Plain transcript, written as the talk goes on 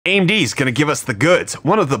AMD's gonna give us the goods.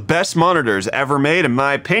 One of the best monitors ever made, in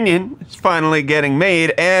my opinion, is finally getting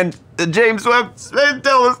made, and the James Webb Space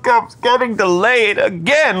Telescope's getting delayed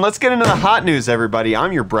again. Let's get into the hot news, everybody.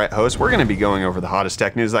 I'm your Brett host. We're gonna be going over the hottest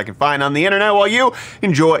tech news I can find on the internet while you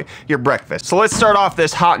enjoy your breakfast. So let's start off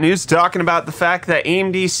this hot news talking about the fact that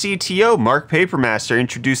AMD CTO Mark Papermaster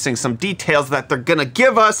introducing some details that they're gonna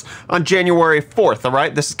give us on January 4th, all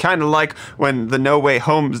right? This is kind of like when the No Way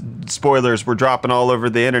Home spoilers were dropping all over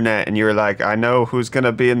the internet and you were like, I know who's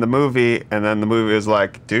gonna be in the movie, and then the movie was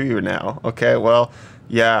like, do you now? Okay, well,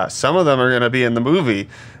 yeah, some of them are gonna be in the movie,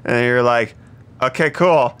 and you're like, okay,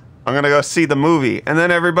 cool, I'm gonna go see the movie. And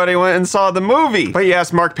then everybody went and saw the movie. But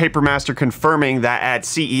yes, Mark Papermaster confirming that at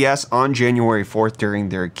CES on January 4th during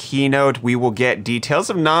their keynote, we will get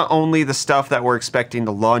details of not only the stuff that we're expecting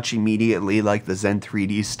to launch immediately, like the Zen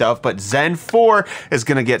 3D stuff, but Zen 4 is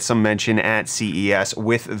gonna get some mention at CES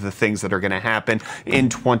with the things that are gonna happen in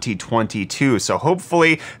 2022. So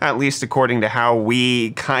hopefully, at least according to how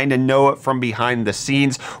we kind of know it from behind the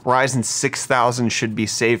scenes, Ryzen 6000 should be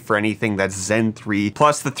safe for anything that's Zen 3,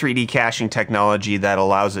 plus the 3D caching technology that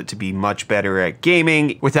allows it to be much better at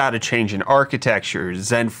gaming without a change in architecture.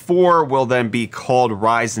 Zen 4 will then be called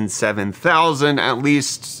Ryzen 7000, at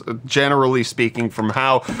least generally speaking from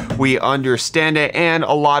how we understand it, and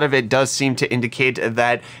a lot of it does seem to indicate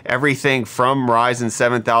that everything from Ryzen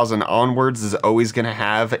 7000 onwards is always going to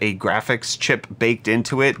have a graphics chip baked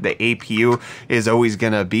into it. The APU is always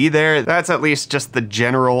going to be there. That's at least just the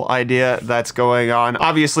general idea that's going on.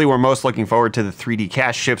 Obviously, we're most looking forward to the 3D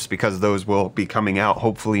cache chips because those will be coming out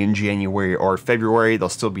hopefully in January or February. They'll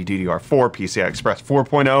still be DDR4, PCI Express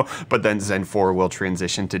 4.0, but then Zen 4 will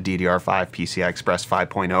transition to DDR5, PCI Express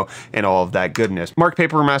 5.0, and all of that goodness. Mark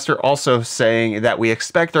Papermaster also saying that we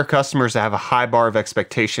expect our customers to have a high bar of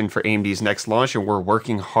expectation for AMD's next launch, and we're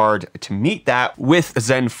working hard to meet that with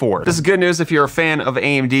Zen 4. This is good news if you're a fan of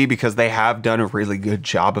AMD because they have done a really good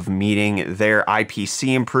job of meeting their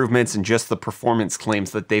IPC improvements and just the performance claims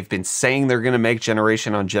that they've been saying they're going to make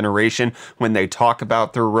generation on generation. When they talk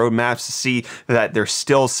about their roadmaps, to see that they're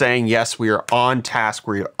still saying, yes, we are on task,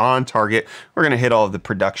 we are on target, we're going to hit all of the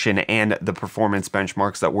production and the performance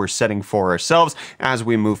benchmarks that we're setting for ourselves as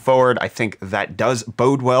we move forward. I think that does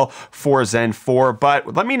bode well for Zen 4,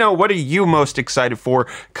 but let me know, what are you most excited for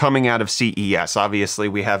coming out of CES? Obviously,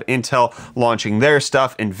 we have Intel launching their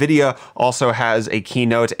stuff, NVIDIA also has a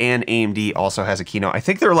keynote, and AMD also has a keynote. I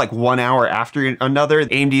think they're like 1 hour after another.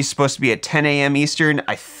 AMD is supposed to be at 10 a.m. Eastern.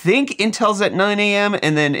 I think Intel's at 9 a.m.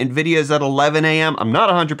 and then NVIDIA's at 11 a.m. I'm not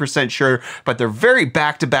 100% sure, but they're very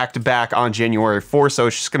back to back on January 4th, so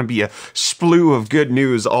it's just gonna be a slew of good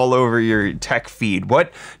news all over your tech feed.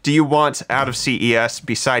 What do you want out of CES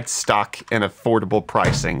besides stock and affordable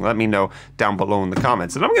pricing? Let me know down below in the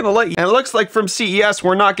comments, and I'm gonna let you. And it looks like from CES,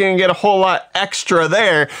 we're not gonna get a whole lot extra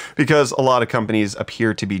there because a lot of companies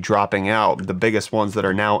appear to be dropping out. The biggest ones that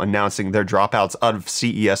are now announcing their dropouts out of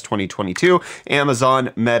CES 2022,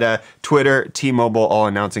 Amazon, Meta, Twitter, T-Mobile, all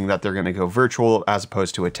announcing that they're going to go virtual as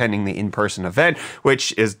opposed to attending the in-person event,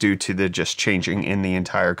 which is due to the just changing in the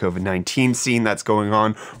entire COVID-19 scene that's going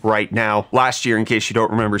on right now. Last year, in case you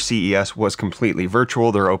don't remember, CES was completely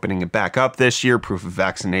virtual. They're opening it back up this year. Proof of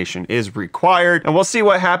vaccination is required, and we'll see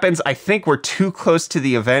what happens. I think we're too close to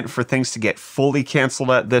the event for things to get fully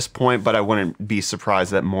canceled at this point, but I wouldn't be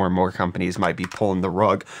surprised that more and more companies might be pulling the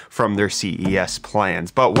rug from their CES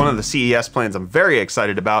plans. But one of the CES plans I'm very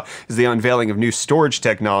excited about is the unveiling of new storage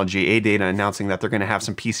technology. AData announcing that they're going to have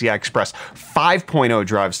some PCI Express 5.0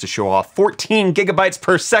 drives to show off 14 gigabytes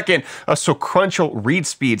per second of sequential read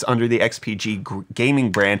speeds under the XPG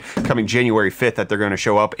gaming brand coming January 5th, that they're going to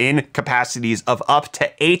show up in capacities of up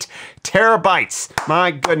to 8 terabytes.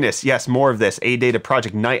 My goodness, yes, more of this. AData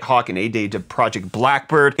Project Nighthawk and AData Project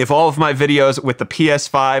Blackbird. If all of my videos with the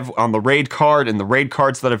PS5 on the RAID card and the RAID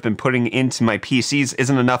cards that I've been putting into my PCs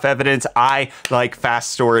isn't enough evidence, I like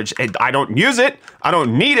fast storage, and I don't use it, I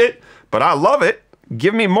don't need it, but I love it.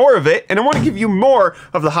 Give me more of it, and I want to give you more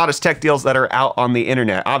of the hottest tech deals that are out on the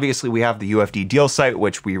internet. Obviously, we have the UFD Deals site,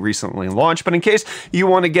 which we recently launched, but in case you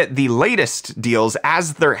want to get the latest deals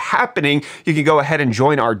as they're happening, you can go ahead and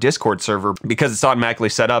join our Discord server because it's automatically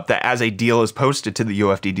set up that as a deal is posted to the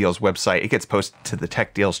UFD Deals website, it gets posted to the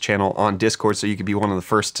Tech Deals channel on Discord, so you could be one of the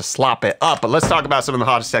first to slop it up. But let's talk about some of the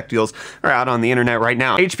hottest tech deals that are out on the internet right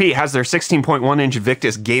now. HP has their 16.1-inch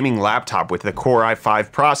Victus gaming laptop with the Core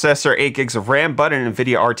i5 processor, 8 gigs of RAM, but an an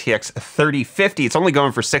NVIDIA RTX 3050. It's only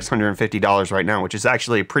going for $650 right now, which is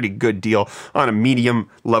actually a pretty good deal on a medium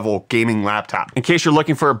level gaming laptop. In case you're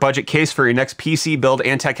looking for a budget case for your next PC build,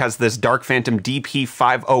 Antec has this Dark Phantom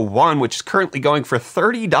DP501, which is currently going for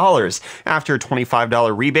 $30 after a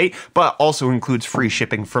 $25 rebate, but also includes free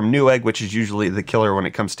shipping from Newegg, which is usually the killer when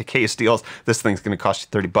it comes to case deals. This thing's going to cost you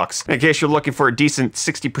 30 bucks. In case you're looking for a decent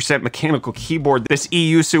 60% mechanical keyboard, this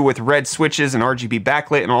EUSU with red switches and RGB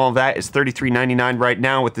backlit and all of that is $33.99 right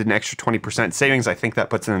now with an extra 20% savings. I think that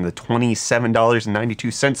puts it in the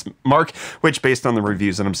 $27.92 mark, which based on the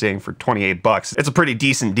reviews that I'm seeing for 28 bucks, it's a pretty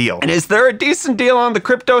decent deal. And is there a decent deal on the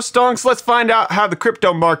Cryptostonks? Let's find out how the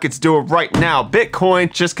crypto market's doing right now.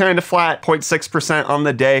 Bitcoin just kind of flat, 0.6% on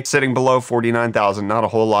the day, sitting below 49,000. Not a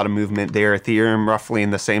whole lot of movement there. Ethereum roughly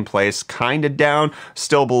in the same place, kind of down,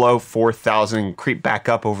 still below 4,000, creep back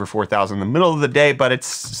up over 4,000 in the middle of the day, but it's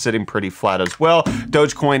sitting pretty flat as well.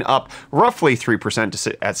 Dogecoin up roughly 3% to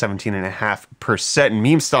sit at 17.5%. And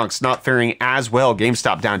meme stocks not faring as well.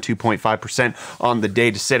 GameStop down 2.5% on the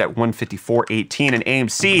day to sit at 154.18, and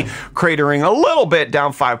AMC cratering a little bit,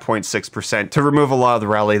 down 5.6% to remove a lot of the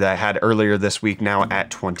rally that I had earlier this week, now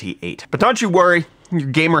at 28. But don't you worry your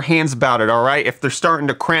gamer hands about it, all right? If they're starting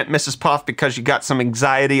to cramp Mrs. Puff because you got some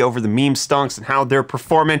anxiety over the meme stonks and how they're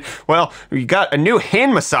performing, well, you got a new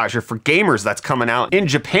hand massager for gamers that's coming out in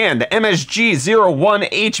Japan. The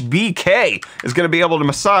MSG01HBK is going to be able to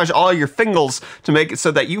massage all your fingers to make it so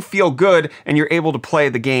that you feel good and you're able to play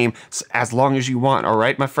the game as long as you want, all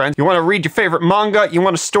right, my friend? You want to read your favorite manga, you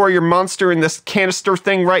want to store your monster in this canister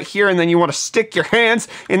thing right here, and then you want to stick your hands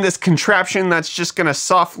in this contraption that's just going to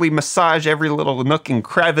softly massage every little nook and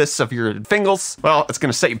crevice of your fingers. Well, it's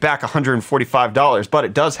going to set you back $145, but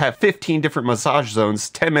it does have 15 different massage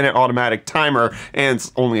zones, 10-minute automatic timer, and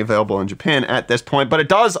it's only available in Japan at this point. But it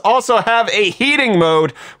does also have a heating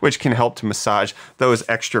mode, which can help to massage those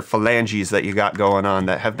extra phalanges that you got going on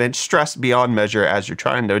that have been stressed beyond measure as you're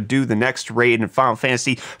trying to do the next raid in Final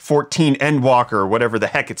Fantasy 14 Endwalker, or whatever the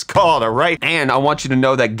heck it's called, all right? And I want you to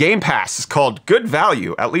know that Game Pass is called good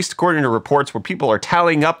value, at least according to reports where people are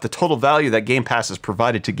tallying up the total value that Game Pass is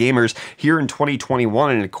provided to gamers here in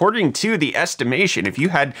 2021. And according to the estimation, if you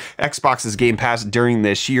had Xbox's Game Pass during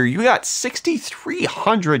this year, you got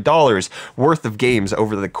 $6,300 worth of games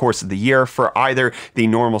over the course of the year for either the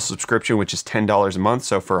normal subscription, which is $10 a month,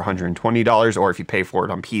 so for $120, or if you pay for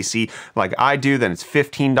it on PC like I do, then it's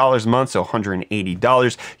 $15 a month, so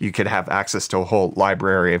 $180. You could have access to a whole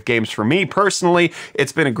library of games. For me personally,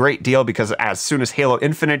 it's been a great deal because as soon as Halo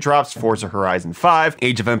Infinite drops, Forza Horizon 5,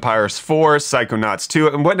 Age of Empires 4, Psychonauts 2,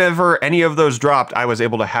 and whenever any of those dropped, I was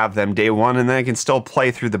able to have them day one, and then I can still play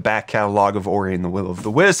through the back catalog of Ori and the Will of the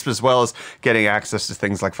Wisp, as well as getting access to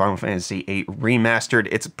things like Final Fantasy VIII Remastered.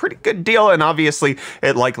 It's a pretty good deal, and obviously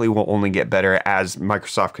it likely will only get better as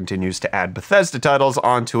Microsoft continues to add Bethesda titles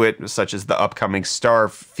onto it, such as the upcoming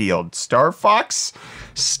Starfield,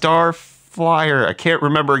 Starflyer. I can't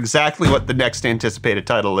remember exactly what the next anticipated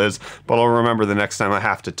title is, but I'll remember the next time I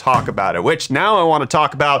have to talk about it, which now I want to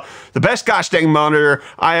talk about the best gosh dang monitor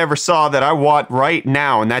I ever saw that I want right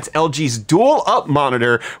now, and that's LG's DualUp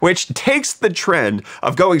monitor, which takes the trend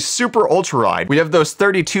of going super ultra wide. We have those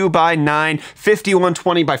 32:9,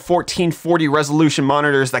 5120x1440 resolution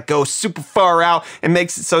monitors that go super far out and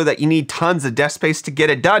makes it so that you need tons of desk space to get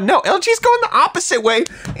it done. No, LG's going the opposite way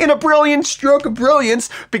in a brilliant stroke of brilliance,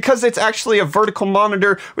 because it's actually a vertical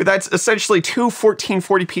monitor that's essentially two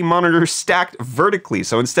 1440p monitors stacked vertically.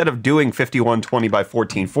 So instead of doing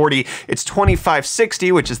 5120x1440, it's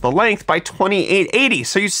 2560, which is the length, by 2880.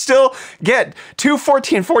 So you still get two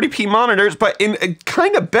 1440p monitors, but in a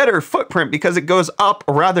kind of better footprint because it goes up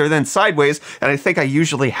rather than sideways. And I think I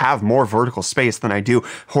usually have more vertical space than I do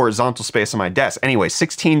horizontal space on my desk. Anyway,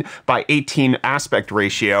 16:18 aspect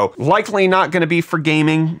ratio, likely not going to be for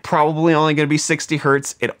gaming, probably only going to be 60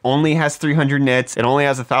 hertz. It only has 300 nits. It only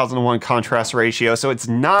has 1001 contrast ratio, so it's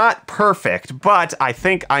not perfect, but I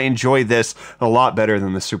think I enjoy this a lot better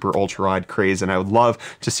than the super ultra wide craze, and I would love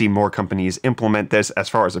to see more companies implement this as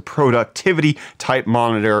far as a productivity type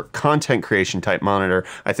monitor, content creation type monitor.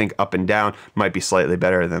 I think up and down might be slightly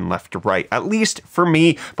better than left to right, at least for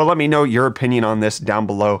me, but let me know your opinion on this down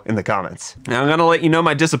below in the comments. Now I'm going to let you know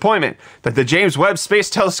my disappointment that the James Webb Space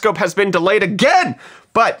Telescope has been delayed again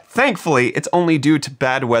But thankfully, it's only due to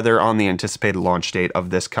bad weather on the anticipated launch date of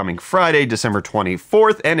this coming Friday, December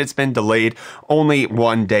 24th, and it's been delayed only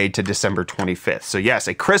one day to December 25th. So yes,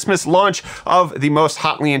 a Christmas launch of the most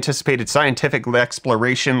hotly anticipated scientific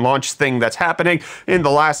exploration launch thing that's happening in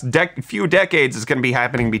the last few decades is going to be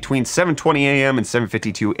happening between 7:20 a.m. and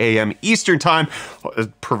 7:52 a.m. Eastern Time,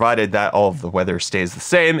 provided that all of the weather stays the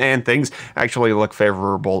same and things actually look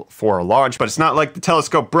favorable for a launch. But it's not like the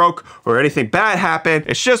telescope broke or anything bad happened.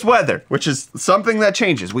 It's just weather, which is something that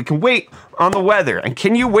changes. We can wait on the weather. And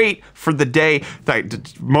can you wait for the day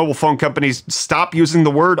that mobile phone companies stop using the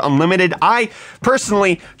word unlimited? I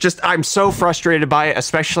personally I'm so frustrated by it,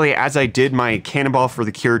 especially as I did my Cannonball for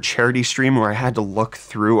the Cure charity stream where I had to look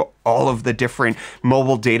through all of the different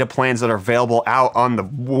mobile data plans that are available out on the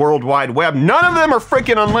World Wide Web. None of them are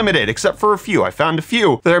freaking unlimited, except for a few. I found a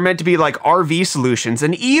few that are meant to be like RV solutions,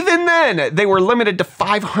 and even then, they were limited to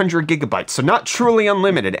 500 gigabytes, so not truly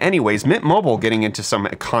unlimited. Anyways, Mint Mobile getting into some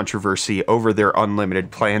controversy over their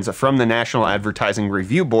unlimited plans from the National Advertising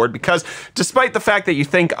Review Board, because despite the fact that you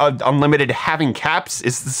think unlimited having caps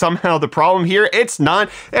is somehow the problem here, it's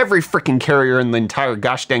not. Every freaking carrier in the entire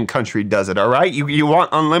gosh dang country does it, all right? You want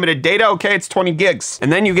unlimited data? Okay, it's 20 gigs.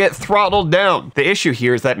 And then you get throttled down. The issue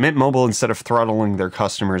here is that Mint Mobile, instead of throttling their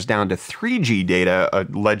customers down to 3G data,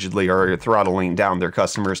 allegedly are throttling down their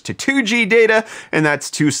customers to 2G data, and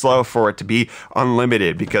that's too slow for it to be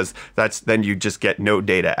unlimited, because then you just get no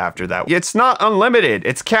data after that. It's not unlimited.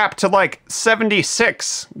 It's capped to like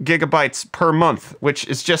 76 gigabytes per month, which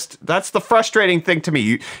is that's the frustrating thing to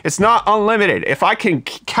me. It's not unlimited. If I can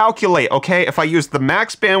calculate, okay, if I use the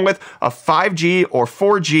max bandwidth of 5G or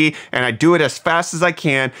 4G, and I do it as fast as I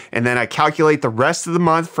can, and then I calculate the rest of the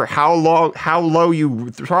month for how low you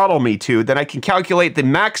throttle me to, then I can calculate the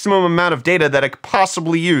maximum amount of data that I could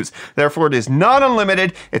possibly use. Therefore, it is not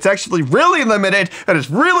unlimited. It's actually really limited, and it's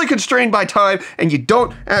really constrained by time, and you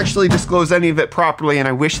don't actually disclose any of it properly, and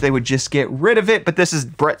I wish they would just get rid of it, but this is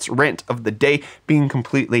Brett's rant of the day being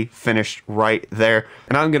completely finished right there.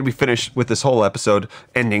 And I'm going to be finished with this whole episode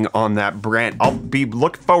ending on that rant. I'll be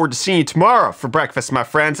looking forward to seeing you tomorrow for breakfast, my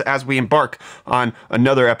friends, as we embark on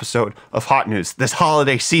another episode of Hot News this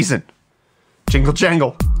holiday season. Jingle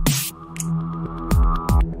jangle.